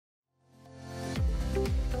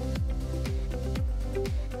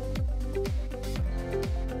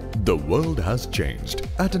The world has changed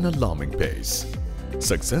at an alarming pace.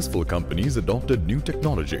 Successful companies adopted new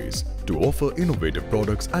technologies to offer innovative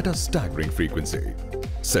products at a staggering frequency,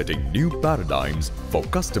 setting new paradigms for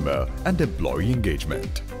customer and employee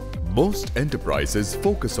engagement. Most enterprises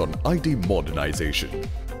focus on IT modernization,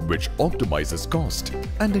 which optimizes cost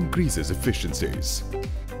and increases efficiencies.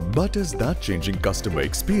 But is that changing customer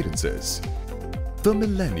experiences? The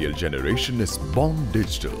millennial generation is born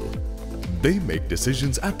digital. They make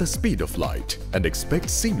decisions at the speed of light and expect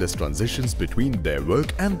seamless transitions between their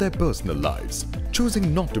work and their personal lives,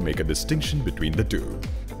 choosing not to make a distinction between the two.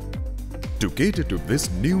 To cater to this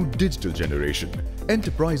new digital generation,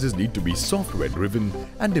 enterprises need to be software-driven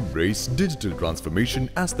and embrace digital transformation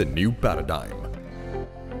as the new paradigm.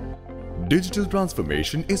 Digital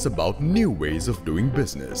transformation is about new ways of doing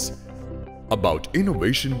business, about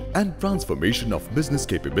innovation and transformation of business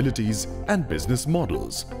capabilities and business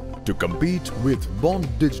models to compete with born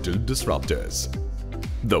digital disruptors.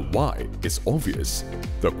 The why is obvious.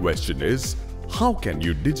 The question is, how can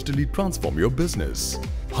you digitally transform your business?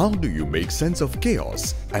 How do you make sense of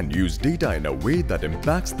chaos and use data in a way that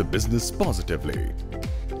impacts the business positively?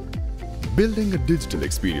 Building a digital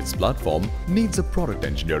experience platform needs a product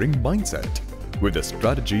engineering mindset with a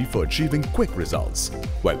strategy for achieving quick results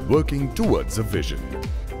while working towards a vision.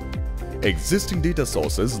 Existing data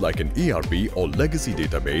sources like an ERP or legacy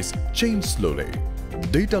database change slowly.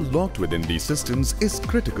 Data locked within these systems is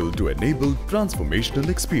critical to enable transformational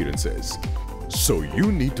experiences. So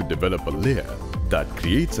you need to develop a layer that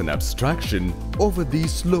creates an abstraction over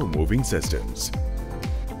these slow-moving systems.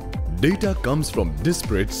 Data comes from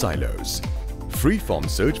disparate silos. Free-form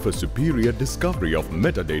search for superior discovery of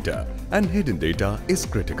metadata and hidden data is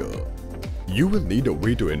critical. You will need a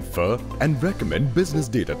way to infer and recommend business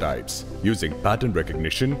data types using pattern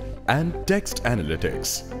recognition and text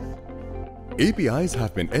analytics. APIs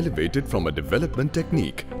have been elevated from a development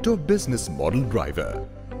technique to a business model driver.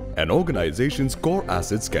 An organization's core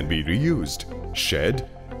assets can be reused, shared,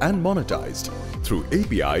 and monetized through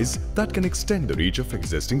APIs that can extend the reach of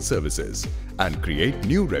existing services and create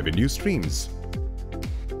new revenue streams.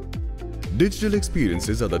 Digital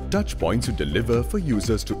experiences are the touch points you deliver for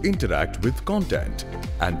users to interact with content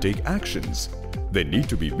and take actions. They need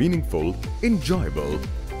to be meaningful, enjoyable,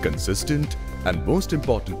 consistent, and most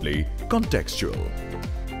importantly, contextual.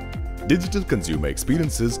 Digital consumer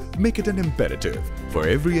experiences make it an imperative for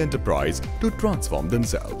every enterprise to transform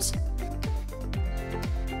themselves.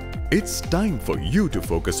 It's time for you to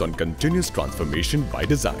focus on continuous transformation by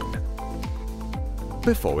design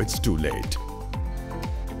before it's too late.